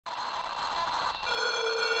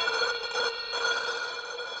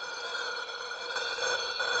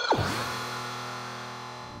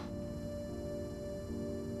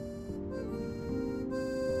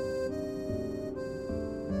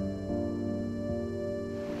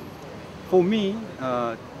For me,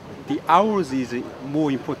 the hours is more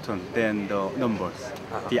important than the numbers.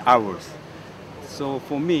 The hours. So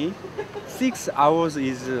for me, 6 hours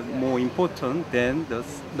is more important than the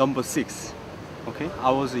number 6. Okay,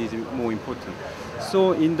 hours is more important.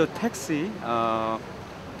 So in the taxi,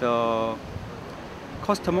 the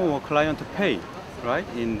customer or client pay, right,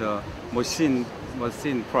 in the machine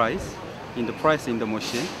price, in the price in the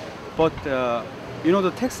machine. But you know,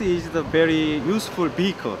 the taxi is the very useful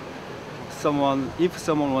vehicle. If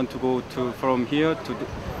someone want to go from here to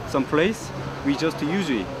some place, we just use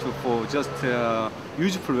it for just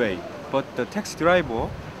useful way. But the taxi driver,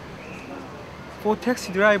 for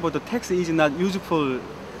taxi driver, the taxi is not useful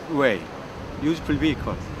way, useful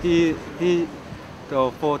vehicle.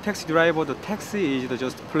 For taxi driver, the taxi is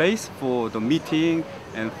just place for the meeting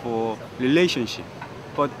and for relationship.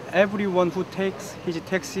 But everyone who takes his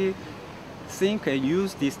taxi think and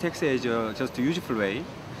use this taxi as just a useful way,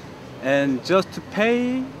 and just to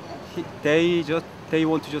pay, they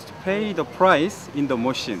want to just pay the price in the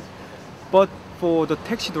machine. But for the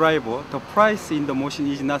taxi driver, the price in the machine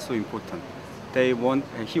is not so important. He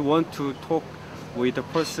want to talk with the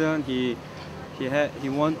person. He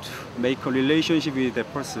want to make a relationship with the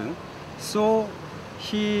person. So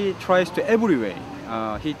he tries to every way.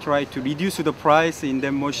 He tries to reduce the price in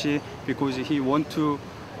the machine because he want to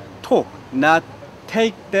talk, not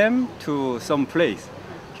take them to some place.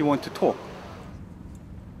 He want to talk.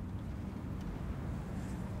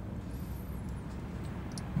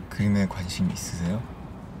 그림에 관심 있으세요?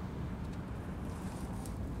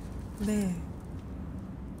 네.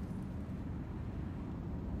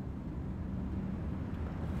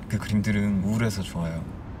 그 그림들은 우울해서 좋아요.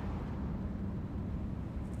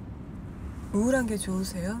 우울한 게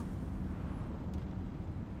좋으세요?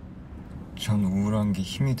 전 우울한 게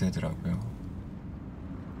힘이 되더라고요.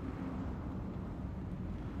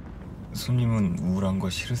 손님은 우울한 거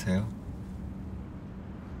싫으세요?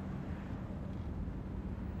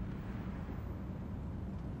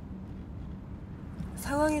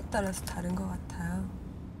 상황에 따라서 다른 것 같아요.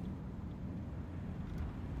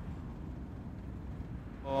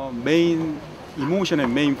 Main emotion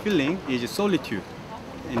and main feeling is solitude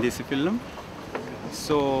in this film.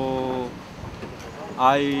 So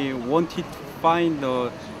I wanted to find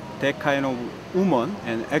that kind of woman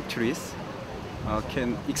and actress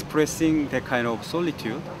can expressing that kind of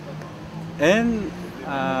solitude, and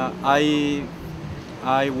I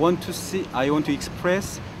want to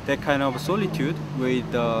express that kind of solitude with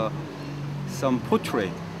some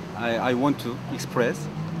portrait. I want to express.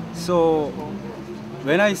 So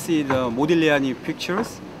when I see the Modigliani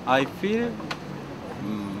pictures, I feel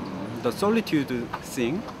the solitude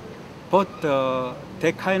thing, but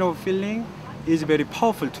that kind of feeling is very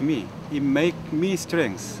powerful to me. It makes me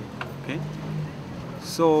strength. Okay,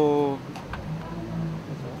 so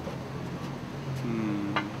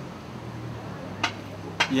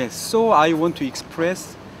yes. So I want to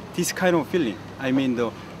express this kind of feeling. I mean,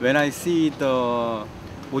 when I see the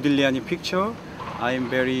Modigliani picture, I am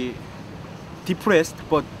very depressed,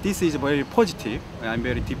 but this is very positive. I'm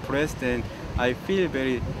very depressed and I feel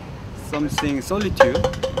very something solitude,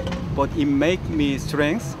 but it makes me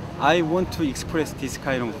strength. I want to express this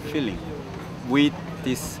kind of feeling with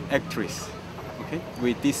this actress, okay,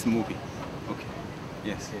 with this movie. Okay,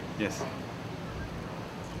 yes, yes.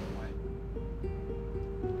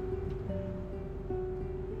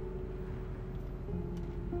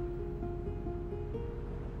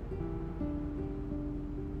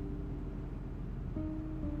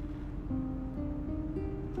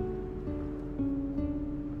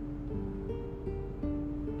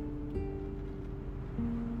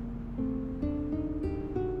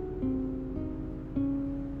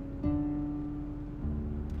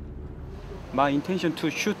 My intention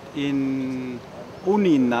to shoot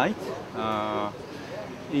only in night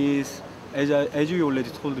is, as you already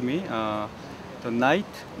told me, the night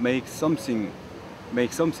makes something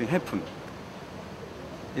happen.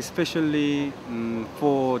 Especially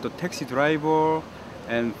for the taxi driver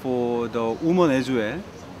and for the woman as well.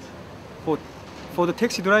 For the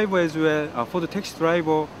taxi driver as well. For the taxi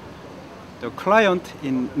driver, the client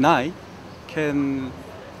in night can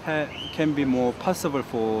be more possible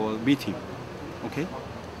for meeting. Okay,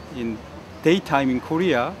 in daytime in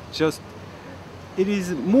Korea, it is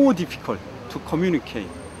more difficult to communicate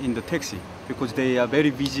in the taxi because they are very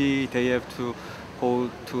busy. They have to go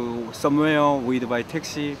to somewhere by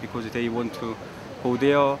taxi because they want to go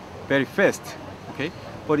there very fast. Okay,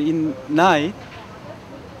 but in night,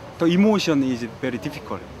 the emotion is very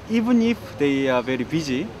difficult. Even if they are very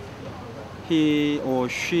busy, he or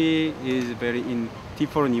she is very in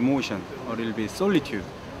different emotion, a little bit solitude.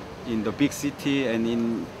 in the big city and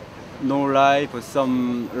in no life,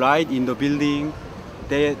 some light in the building.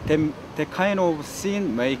 That kind of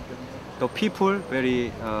scene make the people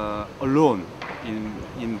very alone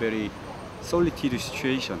in very solitude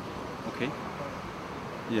situation. Okay.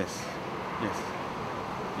 Yes. Yes.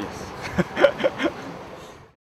 Yes.